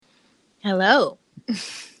Hello.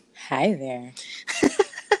 Hi there.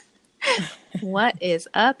 What is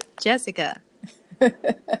up, Jessica?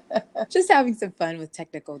 Just having some fun with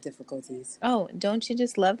technical difficulties. Oh, don't you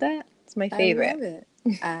just love that? It's my I favorite. love it.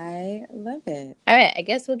 I love it. All right, I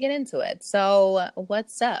guess we'll get into it. So,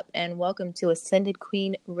 what's up? And welcome to Ascended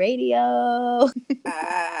Queen Radio.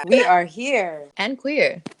 We are here. And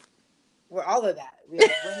queer. We're all of that. We are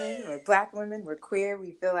women, we're Black women, we're queer.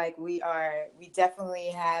 We feel like we definitely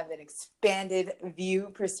have an expanded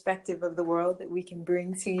view, perspective of the world that we can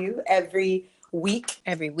bring to you every week.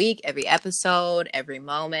 Every week, every episode, every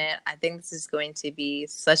moment. I think this is going to be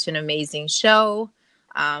such an amazing show.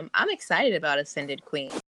 I'm excited about Ascended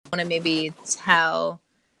Queen. I want to maybe tell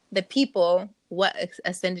the people what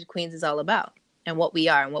Ascended Queens is all about and what we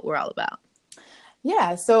are and what we're all about.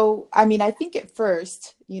 Yeah. So, I think at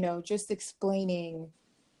first, just explaining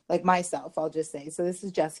like myself, I'll just say, so this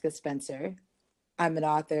is Jessica Spencer. I'm an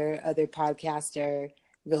author, other podcaster,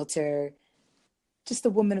 realtor, just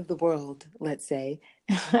a woman of the world, let's say.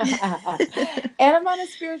 And I'm on a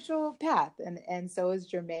spiritual path, and so is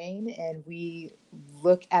Jermaine. And we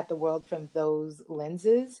look at the world from those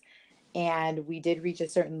lenses. And we did reach a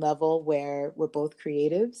certain level where we're both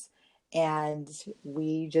creatives. And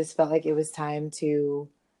we just felt like it was time to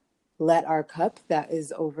let our cup that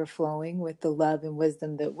is overflowing with the love and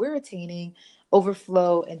wisdom that we're attaining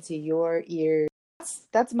overflow into your ears.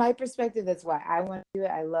 That's my perspective. That's why I want to do it.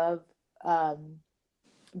 I love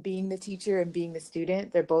being the teacher and being the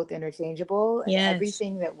student. They're both interchangeable. And Yes.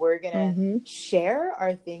 everything that we're going to share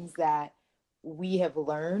are things that we have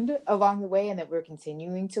learned along the way and that we're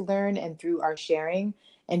continuing to learn. And through our sharing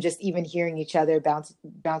and just even hearing each other bounce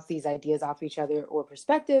these ideas off each other or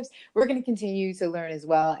perspectives, we're going to continue to learn as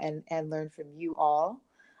well and learn from you all.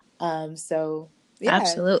 So yeah.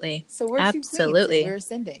 Absolutely. So we're Absolutely. two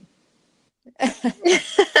queens and we're ascending.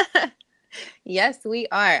 Yes, we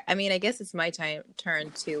are. I mean, I guess it's my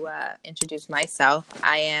turn to introduce myself.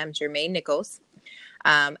 I am Jermaine Nichols,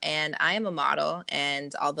 and I am a model.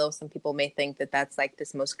 And although some people may think that that's like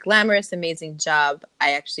this most glamorous, amazing job,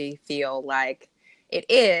 I actually feel like it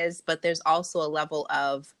is. But there's also a level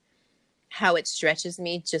of how it stretches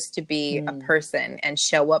me just to be a person and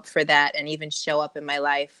show up for that, and even show up in my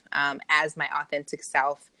life as my authentic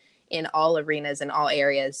self in all arenas and all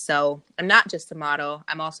areas. So I'm not just a model.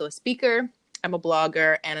 I'm also a speaker. I'm a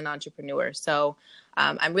blogger and an entrepreneur. So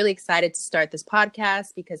I'm really excited to start this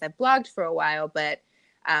podcast because I've blogged for a while, but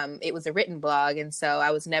it was a written blog. And so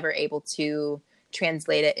I was never able to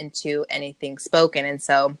translate it into anything spoken. And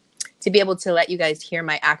so to be able to let you guys hear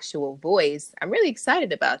my actual voice, I'm really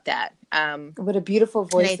excited about that. What a beautiful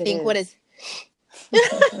voice. And I think what is...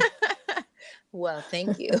 Well,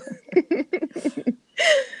 thank you.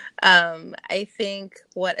 I think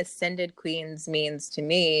what Ascended Queens means to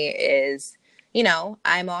me is,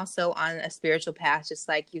 I'm also on a spiritual path, just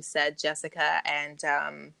like you said, Jessica.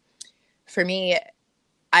 And for me,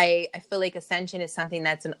 I feel like ascension is something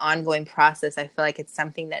that's an ongoing process. I feel like it's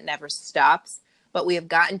something that never stops. But we have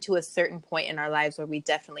gotten to a certain point in our lives where we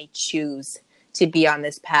definitely choose to be on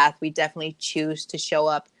this path. We definitely choose to show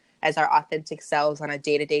up as our authentic selves on a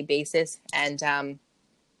day-to-day basis. And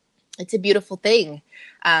it's a beautiful thing.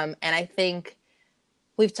 And I think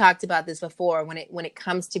we've talked about this before when it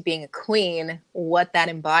comes to being a queen, what that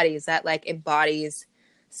embodies. That like embodies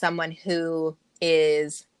someone who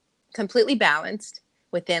is completely balanced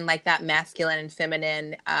within like that masculine and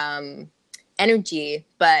feminine energy.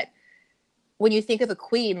 But when you think of a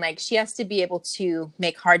queen, like she has to be able to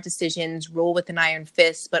make hard decisions, rule with an iron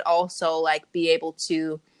fist, but also like be able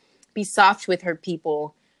to be soft with her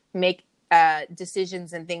people, make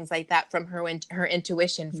decisions and things like that from her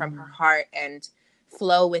intuition, from her heart, and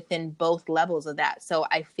flow within both levels of that. So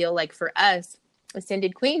I feel like for us,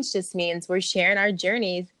 Ascended Queens just means we're sharing our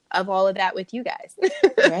journeys of all of that with you guys.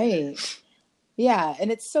 Right. Yeah.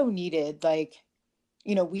 And it's so needed. Like,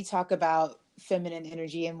 we talk about feminine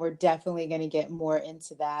energy, and we're definitely going to get more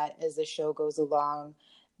into that as the show goes along,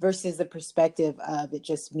 versus the perspective of it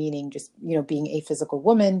just meaning just, being a physical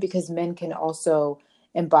woman, because men can also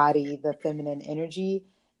embody the feminine energy.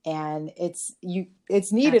 And it's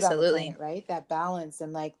needed on the planet, right? That balance,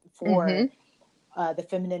 and like for the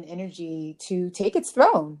feminine energy to take its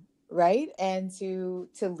throne, right? And to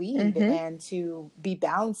lead and to be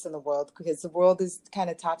balanced in the world, because the world is kind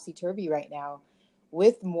of topsy-turvy right now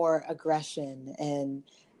with more aggression, and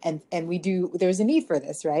there's a need for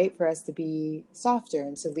this, right? For us to be softer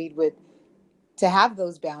and to lead with, to have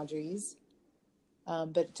those boundaries,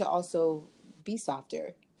 but to also be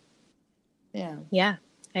softer. Yeah,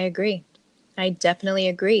 I agree. I definitely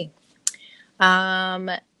agree.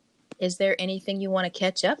 Is there anything you want to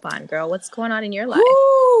catch up on, girl? What's going on in your life?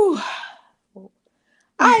 Whew.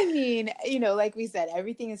 I mean, like we said,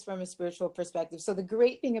 everything is from a spiritual perspective. So the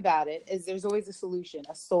great thing about it is there's always a solution,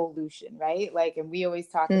 a solution, right? Like, and we always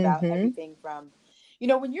talk about Mm-hmm. everything from,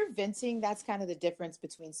 when you're venting, that's kind of the difference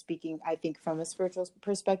between speaking, I think, from a spiritual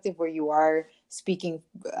perspective, where you are speaking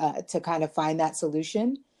to kind of find that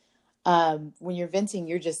solution. When you're venting,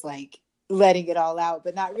 you're just like letting it all out,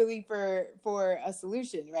 but not really for a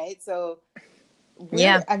solution, right? So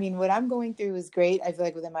Yeah. what I'm going through is great. I feel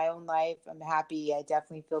like within my own life, I'm happy. I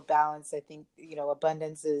definitely feel balanced. I think,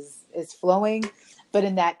 abundance is flowing, but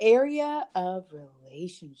in that area of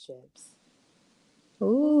relationships,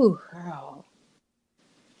 Ooh. girl,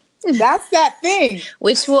 that's that thing.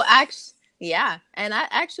 Which will actually, yeah. And that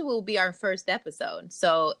actually will be our first episode.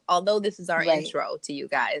 So, although this is our Right. intro to you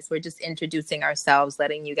guys, we're just introducing ourselves,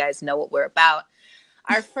 letting you guys know what we're about.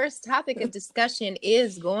 Our first topic of discussion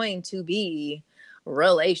is going to be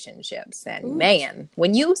relationships. And Ooh. man,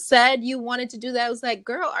 when you said you wanted to do that, I was like,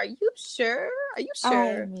 girl, are you sure? Are you I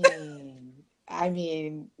sure? mean,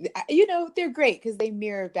 they're great because they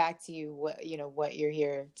mirror back to you what you're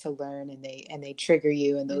here to learn, and they trigger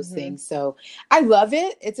you and those Mm-hmm. things. So I love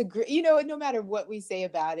it. It's a great, no matter what we say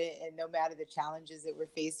about it, and no matter the challenges that we're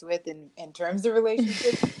faced with in terms of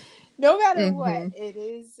relationships, no matter what,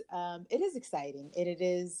 Mm-hmm. it is exciting. It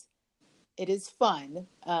is fun.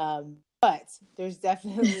 But there's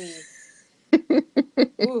definitely.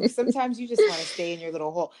 Ooh, sometimes you just want to stay in your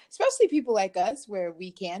little hole, especially people like us where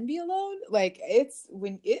we can be alone. Like it's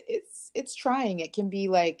trying. It can be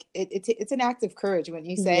like it's an act of courage when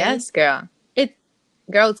you say, Yes, girl. It's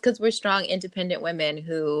because we're strong, independent women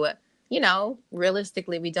who,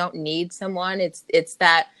 realistically, we don't need someone. It's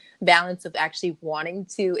that balance of actually wanting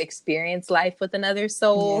to experience life with another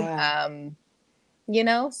soul.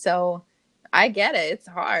 yeah. So I get it. It's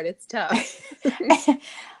hard. It's tough.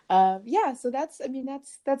 Yeah, so that's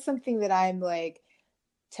something that I'm like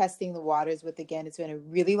testing the waters with again. It's been a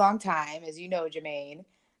really long time, as you know, Jermaine.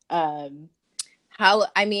 Um,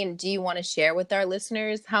 Do you want to share with our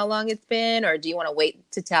listeners how long it's been, or do you want to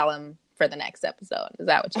wait to tell them for the next episode? Is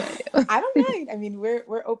that what you want to I don't mind. I mean, we're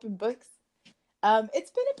open books.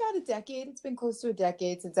 It's been about a decade. It's been close to a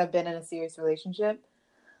decade since I've been in a serious relationship.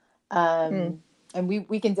 do? And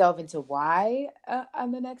we can delve into why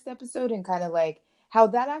on the next episode, and kind of like how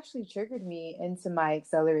that actually triggered me into my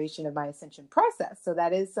acceleration of my ascension process. So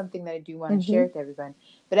that is something that I do want to share Mm-hmm. with everyone.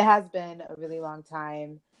 But it has been a really long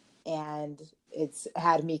time, and it's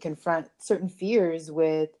had me confront certain fears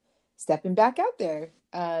with stepping back out there.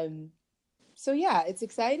 So yeah, it's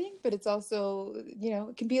exciting, but it's also,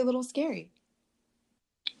 it can be a little scary.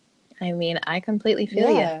 I completely feel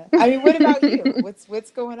you. Yeah. I mean, what about you?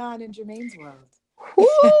 What's going on in Jermaine's world?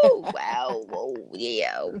 Whoo! Wow! Whoa!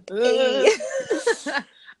 Yeah. Okay.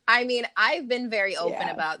 I've been very open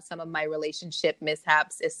Yeah. about some of my relationship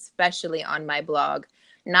mishaps, especially on my blog.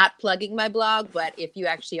 Not plugging my blog, but if you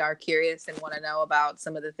actually are curious and want to know about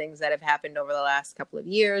some of the things that have happened over the last couple of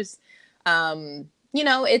years,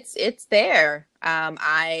 it's there.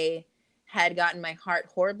 I had gotten my heart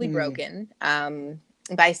horribly broken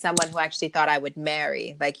by someone who actually thought I would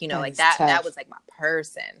marry. Like, That like is that tough. was like my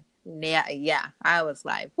person. Yeah. I was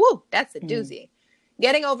like, whoo, that's a doozy.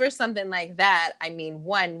 Getting over something like that,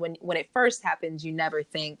 when it first happens, you never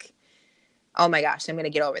think, oh my gosh, I'm going to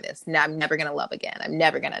get over this. No, I'm never going to love again. I'm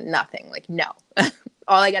never going to nothing. Like, no.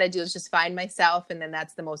 All I got to do is just find myself, and then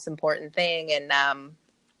that's the most important thing. And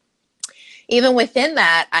even within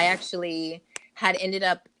that, I actually had ended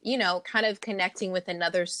up, kind of connecting with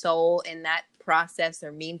another soul in that process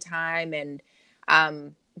or meantime. And,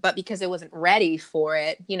 but because I wasn't ready for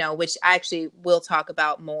it, which I actually will talk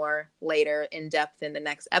about more later in depth in the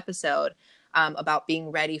next episode, about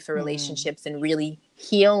being ready for relationships and really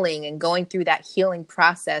healing and going through that healing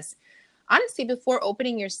process, honestly, before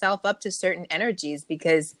opening yourself up to certain energies,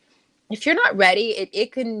 because if you're not ready,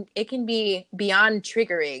 it can be beyond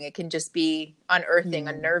triggering. It can just be unearthing,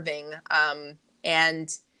 unnerving.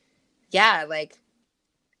 And yeah, like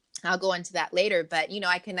I'll go into that later, but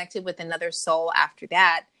I connected with another soul after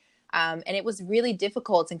that. And it was really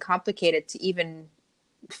difficult and complicated to even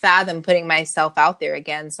fathom putting myself out there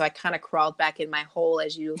again. So I kind of crawled back in my hole,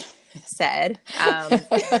 as you said.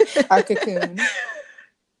 Our cocoon.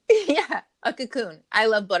 Yeah, a cocoon. I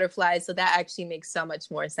love butterflies, so that actually makes so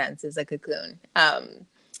much more sense as a cocoon.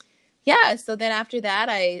 Yeah, so then after that,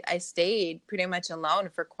 I stayed pretty much alone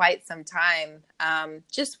for quite some time,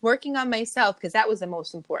 just working on myself, because that was the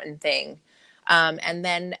most important thing. And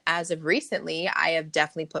then as of recently, I have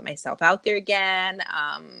definitely put myself out there again,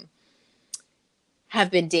 have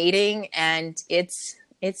been dating, and it's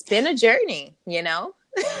It's been a journey,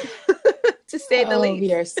 to say the Oh, least.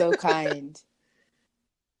 we are so kind.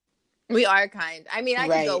 We are kind. I mean, I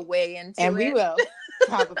could go Right. way into And we it. will,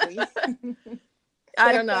 probably.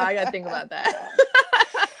 I don't know. I got to think about that.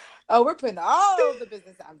 Oh, we're putting all the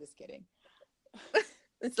business. I'm just kidding.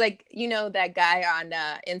 It's like, that guy on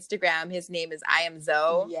Instagram, his name is I Am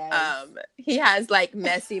Zoe. Yes. He has like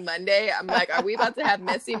Messy Monday. I'm like, are we about to have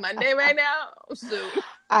Messy Monday right now? Soon.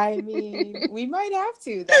 I mean, we might have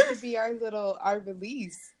to. That could be our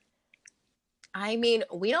release. I mean,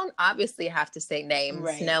 we don't obviously have to say names.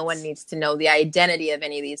 Right. No one needs to know the identity of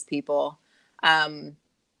any of these people. But and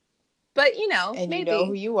maybe you know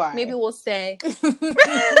who you are. Maybe we'll say.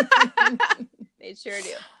 They sure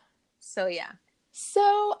do. So yeah.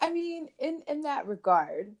 So I mean, in that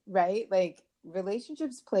regard, right? Like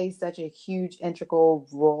relationships play such a huge integral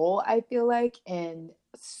role, I feel like, in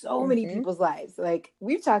so many people's lives. Like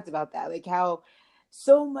we've talked about that, like how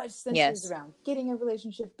so much centers around getting a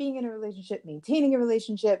relationship, being in a relationship, maintaining a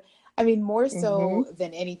relationship. I mean, more so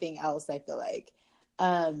than anything else, I feel like.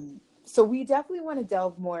 So we definitely want to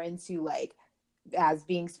delve more into like as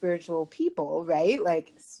being spiritual people, right?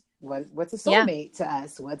 Like what's a soulmate to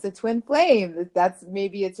us? What's a twin flame? That's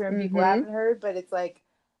maybe a term people haven't heard, but it's like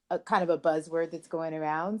a kind of a buzzword that's going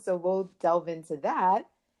around. So we'll delve into that.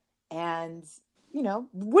 And,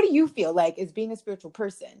 what do you feel like as being a spiritual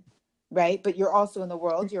person, right? But you're also in the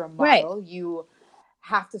world, you're a model, right. You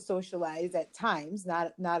have to socialize at times,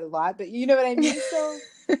 not a lot, but you know what I mean? So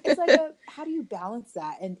it's like how do you balance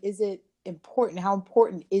that? And is it important? How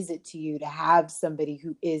important is it to you to have somebody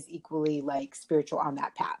who is equally like spiritual on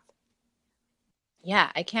that path?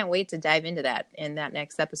 Yeah, I can't wait to dive into that in that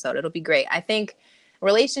next episode. It'll be great. I think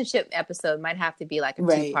relationship episode might have to be like a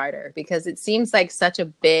two-parter because it seems like such a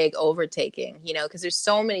big overtaking, because there's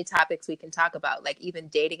so many topics we can talk about, like even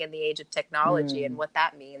dating in the age of technology and what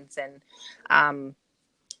that means, and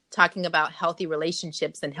talking about healthy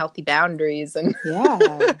relationships and healthy boundaries and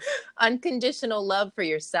unconditional love for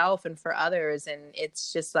yourself and for others. And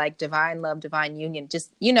it's just like divine love, divine union,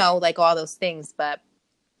 just, like all those things. But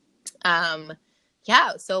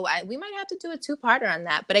yeah, so we might have to do a two-parter on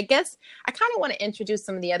that. But I guess I kind of want to introduce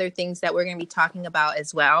some of the other things that we're going to be talking about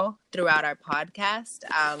as well throughout our podcast.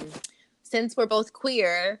 Since we're both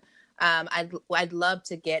queer, I'd love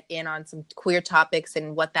to get in on some queer topics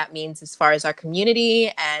and what that means as far as our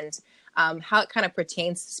community and how it kind of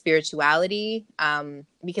pertains to spirituality,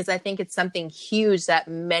 because I think it's something huge that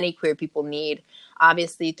many queer people need.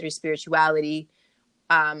 Obviously, through spirituality,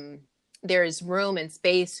 there's room and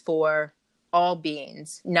space for all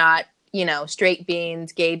beings, not, straight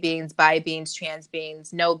beings, gay beings, bi beings, trans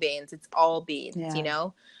beings, no beings. It's all beings,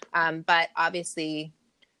 but obviously,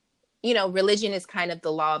 religion is kind of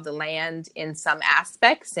the law of the land in some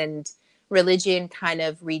aspects, and religion kind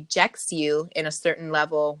of rejects you in a certain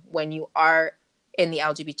level when you are in the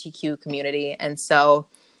LGBTQ community. And so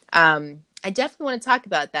I definitely want to talk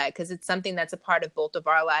about that because it's something that's a part of both of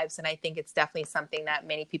our lives. And I think it's definitely something that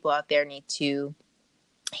many people out there need to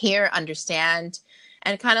hear, understand,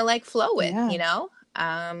 and kind of like flow with, we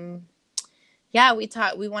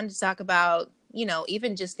wanted to talk about,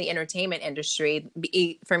 even just the entertainment industry,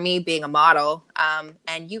 for me being a model,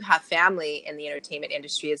 and you have family in the entertainment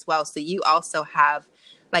industry as well. So you also have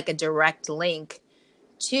like a direct link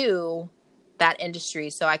to that industry.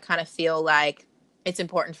 So I kind of feel like it's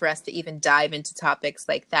important for us to even dive into topics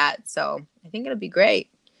like that. So I think it'll be great.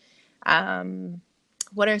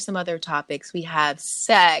 What are some other topics? We have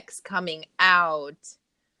sex, coming out,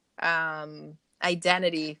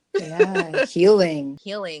 identity. Yeah, healing.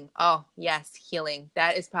 Healing. Oh, yes, healing.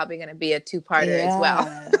 That is probably going to be a two-parter as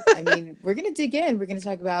well. I mean, we're going to dig in. We're going to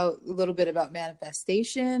talk about a little bit about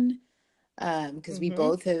manifestation, because we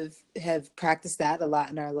both have practiced that a lot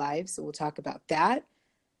in our lives. So we'll talk about that.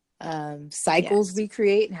 Cycles we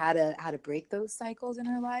create and how to break those cycles in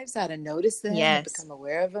our lives, how to notice them and become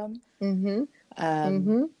aware of them.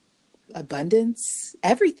 Abundance,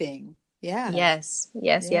 everything. Yes.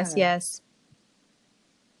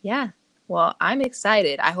 Yeah. Well, I'm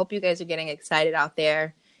excited. I hope you guys are getting excited out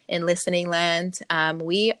there in listening land.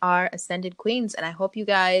 We are Ascended Queens, and I hope you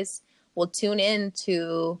guys will tune in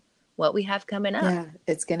to what we have coming up. Yeah,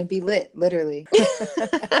 it's going to be lit, literally.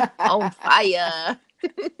 On fire.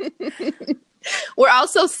 We're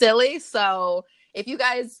also silly, so if you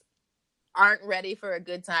guys aren't ready for a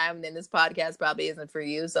good time, then this podcast probably isn't for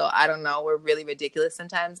you. So I don't know. We're really ridiculous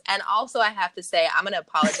sometimes. And also I have to say, I'm going to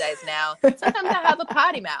apologize now. Sometimes I have a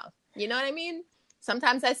potty mouth. You know what I mean?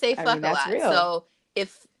 Sometimes I say fuck a lot. Real. So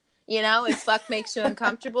if fuck makes you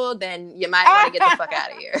uncomfortable, then you might want to get the fuck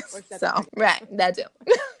out of here. So, right. That too.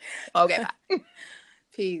 Okay, bye.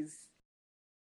 Peace.